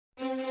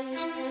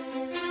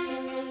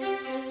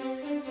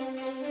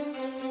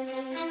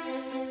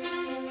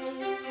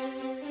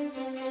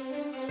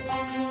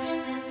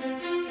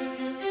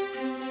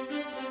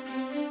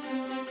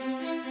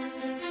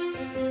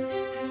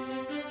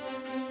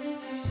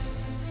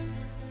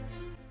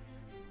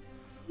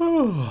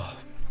Oh.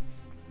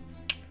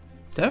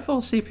 Did I fall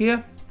asleep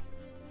here?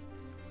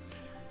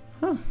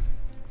 Oh.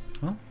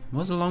 Well, it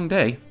was a long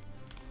day.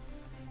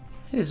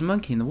 Hey, there's a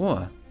monkey in the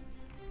water.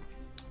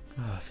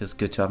 Oh, it feels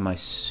good to have my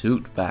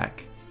suit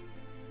back.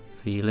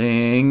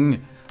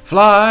 Feeling...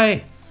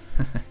 Fly!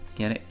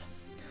 Get it?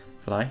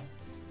 Fly?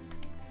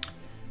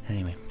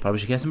 Anyway, probably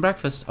should get some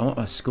breakfast. Oh,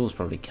 our school's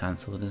probably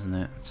cancelled, isn't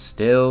it?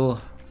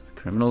 Still,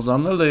 criminals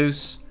on the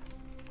loose.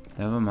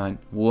 Never mind.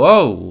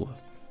 Whoa!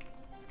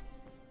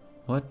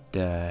 What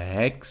the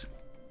heck's...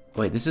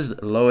 Wait, this is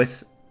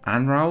Lois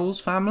and Raoul's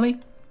family?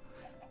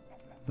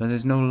 But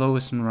there's no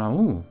Lois and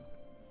Raoul.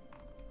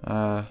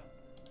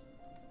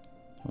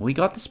 We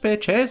got the spare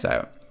chairs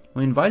out.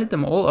 We invited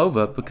them all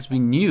over because we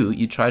knew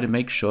you'd try to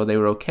make sure they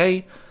were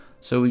okay,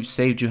 so we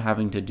saved you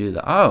having to do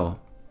that. Oh.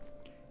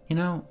 You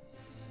know,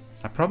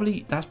 that's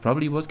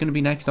probably what's going to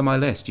be next on my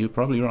list. You're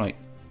probably right.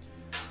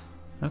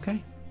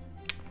 Okay.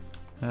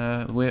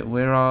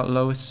 Where are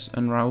Lois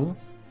and Raoul?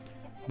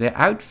 They're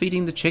out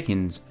feeding the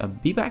chickens. I'll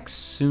be back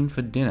soon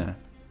for dinner.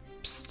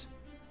 Psst.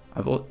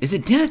 Is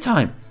it dinner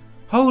time?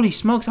 Holy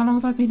smokes, how long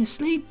have I been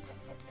asleep?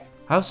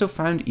 I also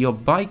found your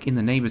bike in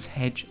the neighbor's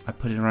hedge. I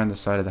put it around the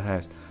side of the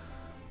house.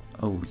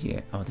 Oh,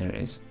 yeah. Oh, there it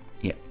is.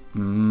 Yeah.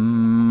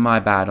 My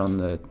bad on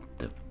the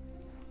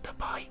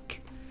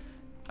bike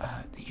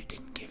that you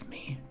didn't give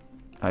me.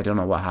 I don't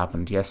know what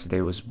happened.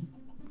 Yesterday was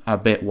a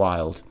bit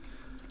wild.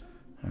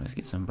 Right, let's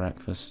get some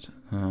breakfast.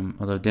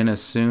 Although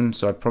dinner's soon,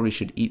 so I probably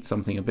should eat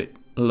something a bit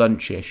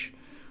lunchish.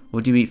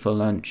 What do you eat for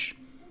lunch?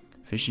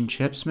 Fish and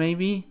chips,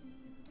 maybe?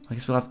 I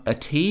guess we'll have a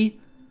tea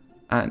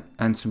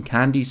and some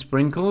candy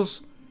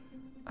sprinkles.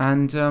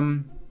 And,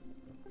 do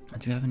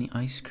we have any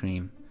ice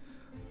cream?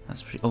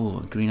 That's pretty... Oh,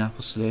 a green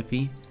apple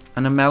Slurpee.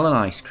 And a melon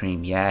ice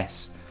cream,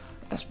 yes.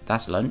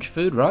 That's lunch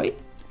food, right?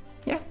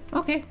 Yeah,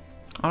 okay.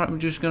 Alright, we're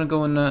just gonna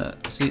go and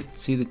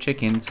see the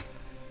chickens.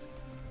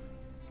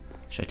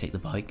 Should I take the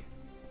bike?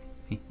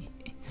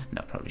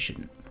 No, probably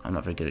shouldn't. I'm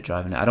not very good at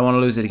driving it. I don't want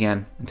to lose it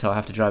again until I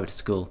have to drive it to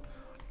school.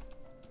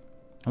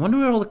 I wonder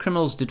where all the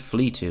criminals did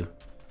flee to.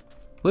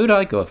 Where would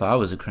I go if I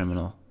was a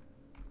criminal?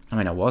 I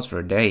mean, I was for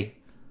a day.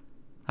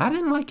 I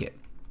didn't like it.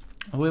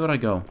 Where would I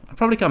go? I'd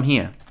probably come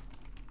here.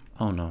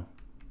 Oh, no.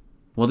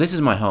 Well, this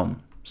is my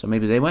home. So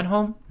maybe they went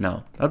home?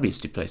 No, that would be a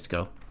stupid place to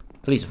go.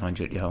 Police will find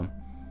you at your home.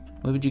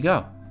 Where would you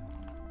go?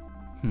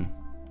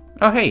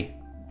 Oh, hey.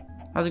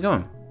 How's it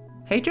going?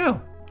 Hey,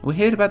 Joe. We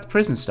heard about the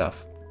prison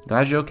stuff.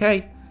 Glad you're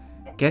okay.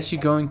 Guess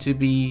you're going to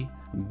be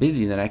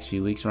busy the next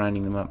few weeks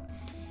rounding them up.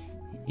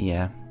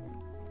 Yeah.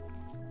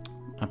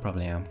 I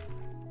probably am.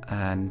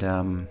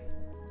 And,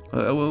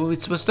 we'll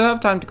still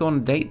have time to go on a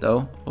date,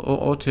 though.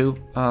 Or two.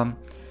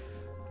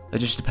 It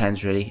just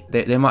depends, really.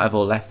 They might have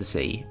all left the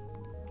city.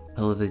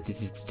 Although they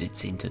did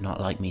seem to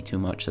not like me too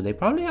much. So they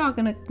probably are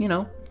going to, you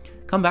know,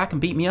 come back and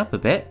beat me up a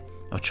bit.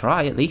 Or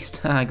try, at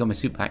least. I got my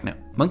suit back now.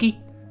 Monkey?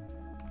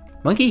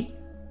 Monkey?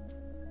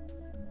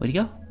 Where'd he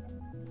go?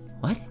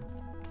 What?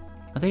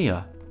 Oh, there you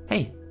are.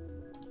 Hey.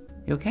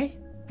 You okay?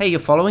 Hey, you're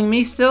following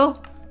me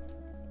still?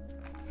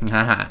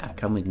 Haha,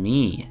 come with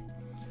me.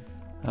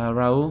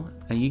 Raoul,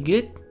 are you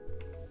good?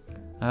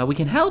 We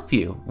can help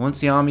you once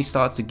the army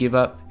starts to give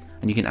up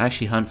and you can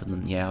actually hunt for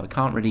them. Yeah, we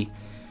can't really...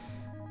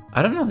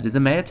 I don't know, did the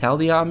mayor tell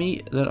the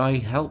army that I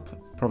help?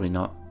 Probably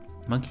not.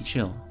 Monkey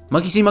chill.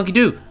 Monkey see, monkey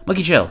do!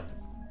 Monkey chill!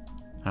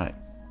 Alright.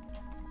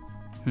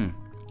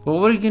 Well,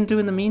 what are you going to do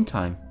in the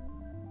meantime?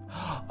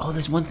 Oh,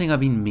 there's one thing I've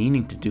been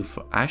meaning to do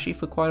for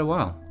quite a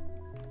while.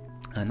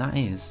 And that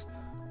is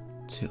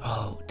to...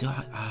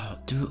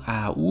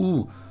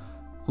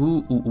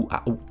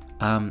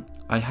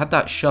 I had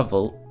that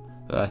shovel,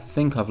 but I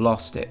think I've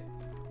lost it.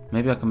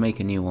 Maybe I can make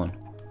a new one.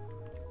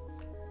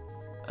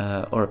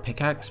 Or a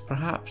pickaxe,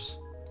 perhaps?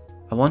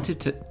 I wanted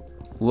to...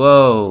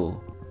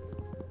 Whoa!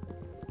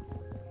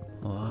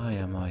 Why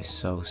am I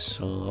so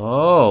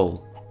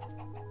slow?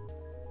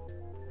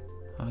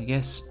 I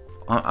guess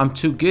I'm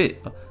too good.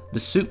 The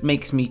suit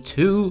makes me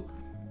too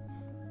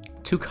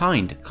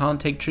kind. Can't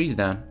take trees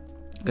down.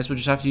 I guess we'll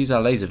just have to use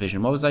our laser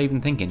vision. What was I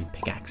even thinking?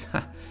 Pickaxe.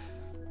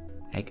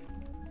 Egg.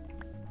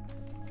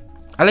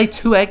 I laid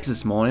 2 eggs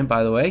this morning,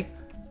 by the way.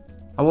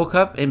 I woke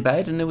up in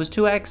bed and there was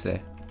 2 eggs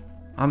there.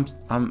 I'm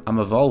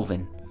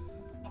evolving.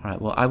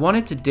 Alright, well, I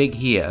wanted to dig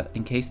here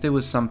in case there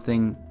was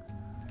something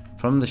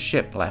from the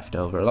ship left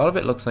over. A lot of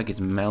it looks like it's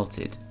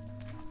melted.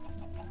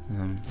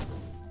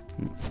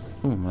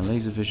 Oh, my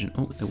laser vision.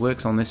 Oh, it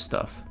works on this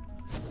stuff.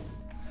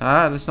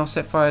 Let's not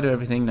set fire to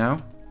everything now.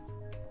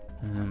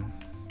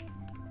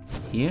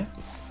 Here?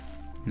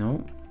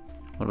 No.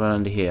 What about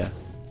under here?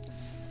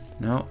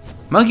 No.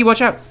 Monkey,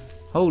 watch out!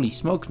 Holy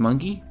smokes,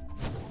 monkey.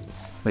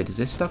 Wait, does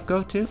this stuff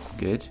go too?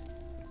 Good.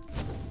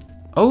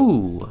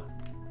 Oh!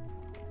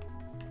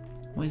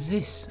 What is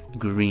this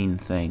green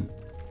thing?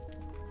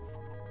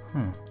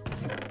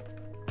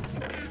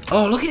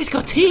 Oh, look at it, it's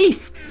got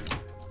teeth!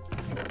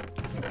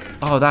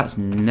 Oh, that's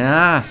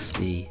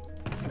nasty.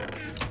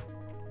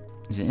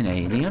 Is it an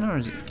alien or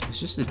is it... It's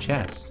just a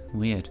chest.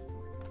 Weird.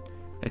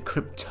 A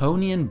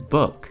Kryptonian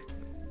book.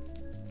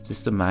 Is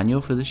this the manual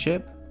for the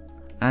ship?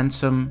 And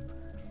some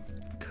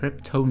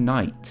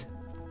kryptonite.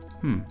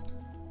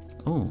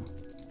 Oh,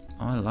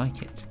 I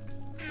like it.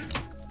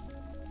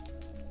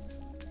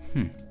 I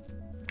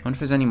wonder if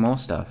there's any more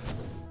stuff.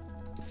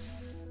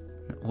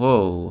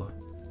 Whoa.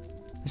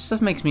 This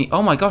stuff makes me...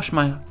 Oh my gosh,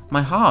 my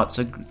hearts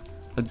are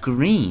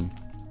green.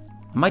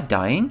 Am I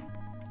dying?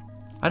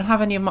 I don't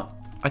have any of my...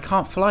 I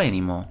can't fly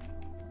anymore.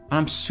 And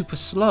I'm super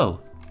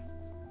slow.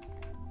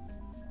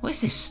 What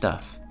is this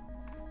stuff?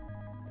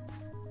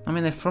 I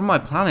mean, they're from my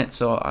planet,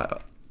 so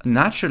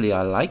naturally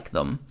I like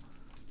them.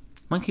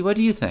 Monkey, what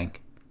do you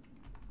think?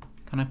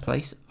 Can I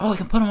place... Oh, I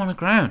can put them on the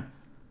ground.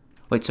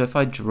 Wait, so if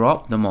I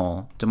drop them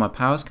all, do my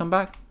powers come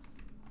back?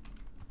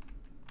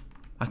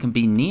 I can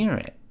be near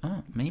it.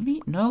 Oh,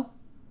 maybe? No.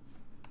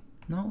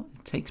 No,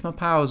 it takes my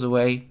powers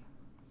away.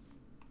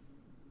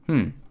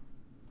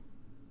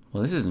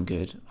 Well, this isn't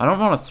good. I don't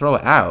want to throw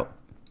it out.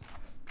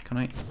 Can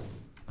I...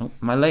 Oh,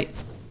 my late...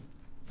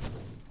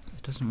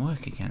 It doesn't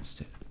work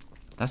against it.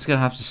 That's going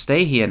to have to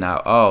stay here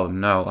now. Oh,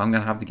 no. I'm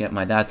going to have to get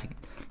my dad to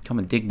come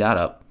and dig that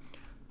up.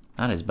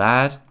 That is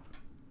bad.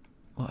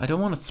 Well, I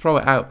don't want to throw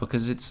it out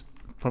because it's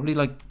probably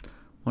like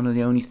one of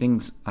the only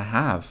things I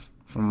have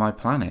from my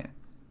planet.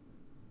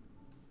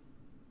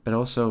 But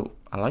also,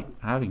 I like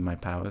having my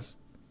powers.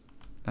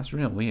 That's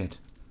real weird.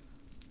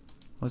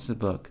 What's the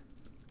book?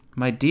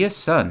 My dear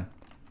son.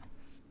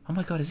 Oh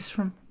my god, is this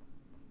from...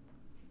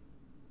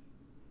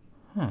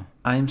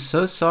 I am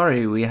so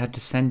sorry we had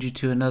to send you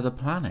to another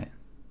planet.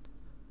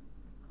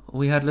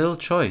 We had little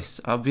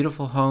choice. Our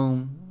beautiful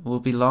home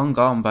will be long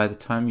gone by the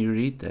time you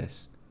read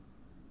this.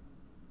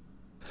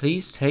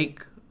 Please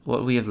take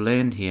what we have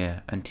learned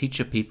here and teach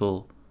your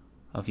people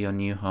of your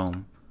new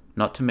home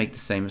not to make the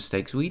same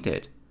mistakes we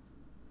did.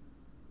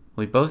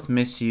 We both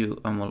miss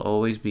you and will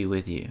always be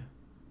with you.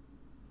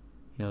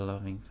 Your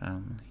loving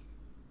family.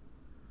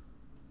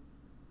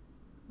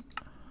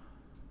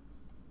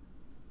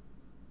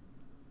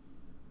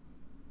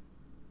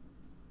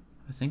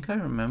 I think I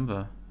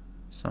remember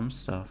some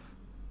stuff.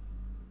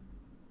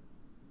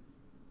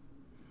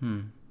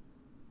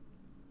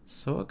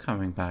 Sort of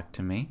coming back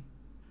to me.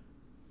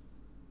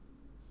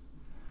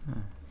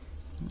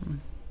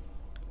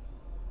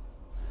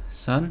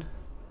 Son,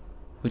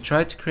 we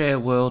tried to create a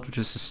world which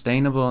was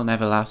sustainable and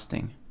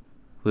everlasting.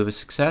 We were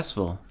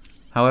successful.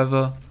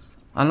 However,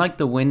 unlike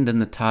the wind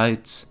and the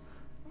tides,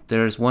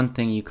 there is one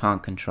thing you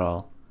can't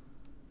control.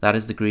 That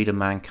is the greed of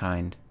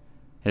mankind.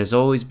 It has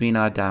always been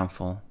our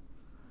downfall.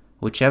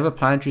 Whichever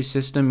planetary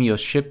system your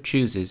ship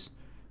chooses,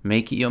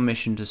 make it your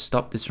mission to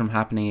stop this from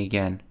happening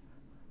again.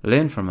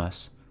 Learn from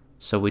us,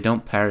 so we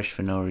don't perish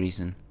for no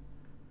reason.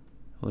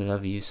 We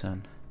love you,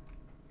 son.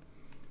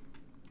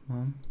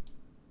 Mom?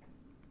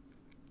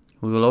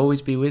 We will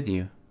always be with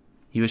you.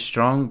 You are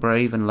strong,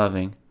 brave, and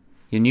loving.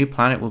 Your new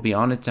planet will be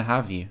honored to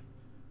have you.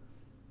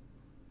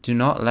 Do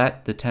not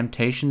let the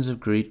temptations of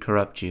greed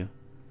corrupt you.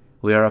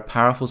 We are a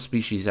powerful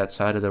species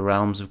outside of the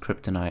realms of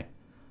kryptonite.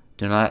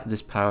 Do not let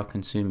this power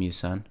consume you,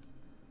 son.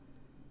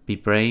 Be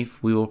brave,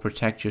 we will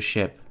protect your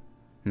ship.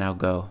 Now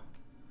go.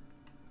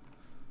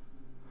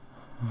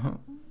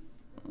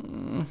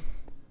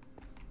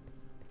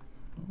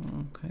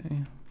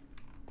 Okay.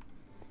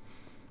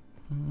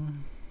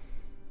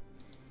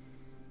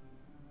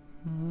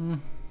 Oh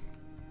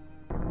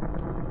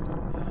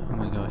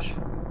my gosh.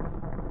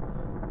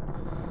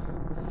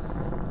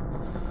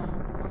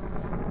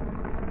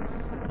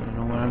 I don't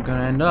know where I'm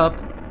gonna end up.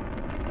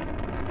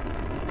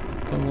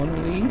 I don't want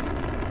to leave.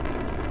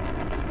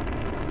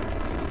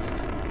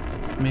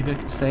 Maybe I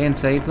could stay and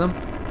save them.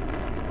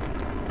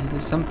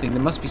 There's something.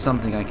 There must be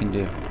something I can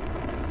do.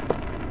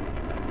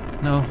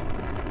 No.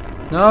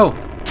 No!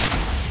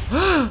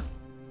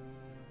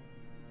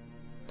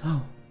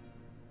 No.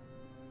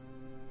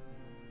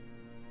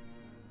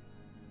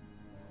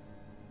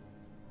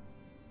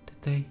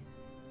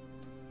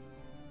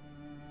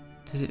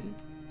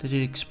 Did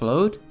it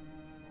explode?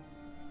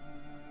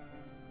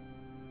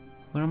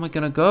 Where am I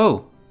gonna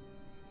go?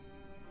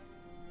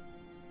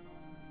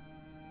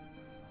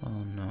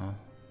 Oh no.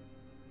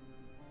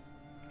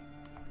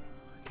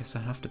 I guess I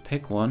have to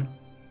pick one.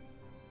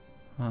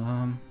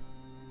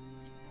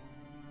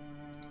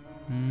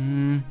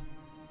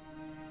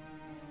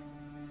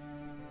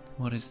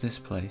 What is this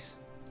place?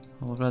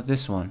 What about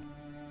this one?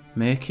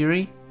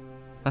 Mercury?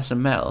 That's a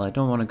metal. I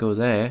don't want to go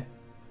there.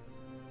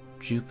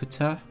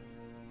 Jupiter?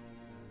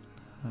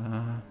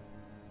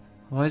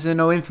 Why is there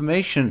no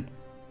information?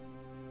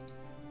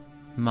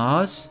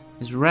 Mars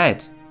is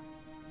red.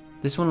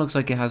 This one looks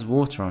like it has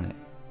water on it.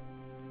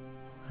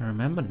 I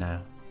remember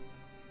now.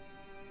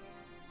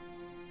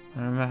 I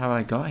remember how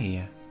I got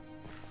here.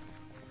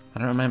 I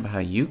don't remember how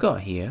you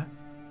got here.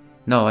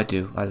 No, I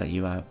do. I let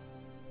you out.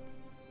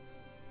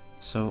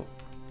 So,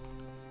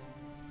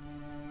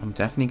 I'm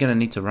definitely going to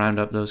need to round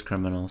up those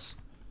criminals.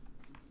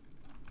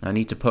 I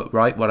need to put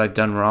right what I've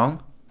done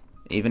wrong,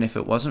 even if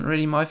it wasn't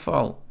really my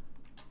fault.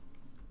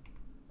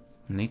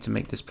 I need to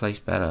make this place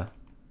better.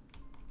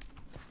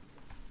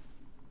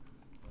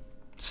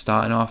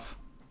 starting off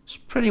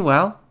pretty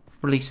well,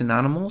 releasing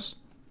animals.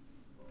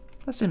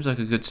 That seems like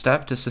a good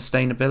step to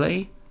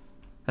sustainability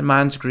and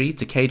man's greed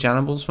to cage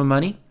animals for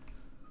money.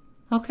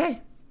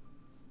 Okay.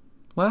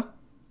 Well,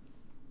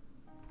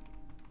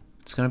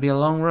 it's going to be a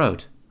long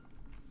road.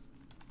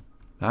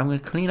 But I'm going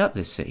to clean up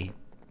this city.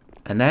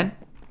 And then,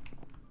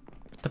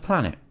 the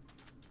planet.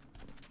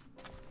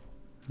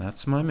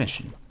 That's my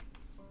mission.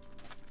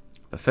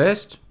 But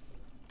first,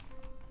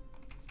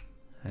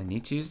 I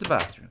need to use the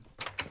bathroom.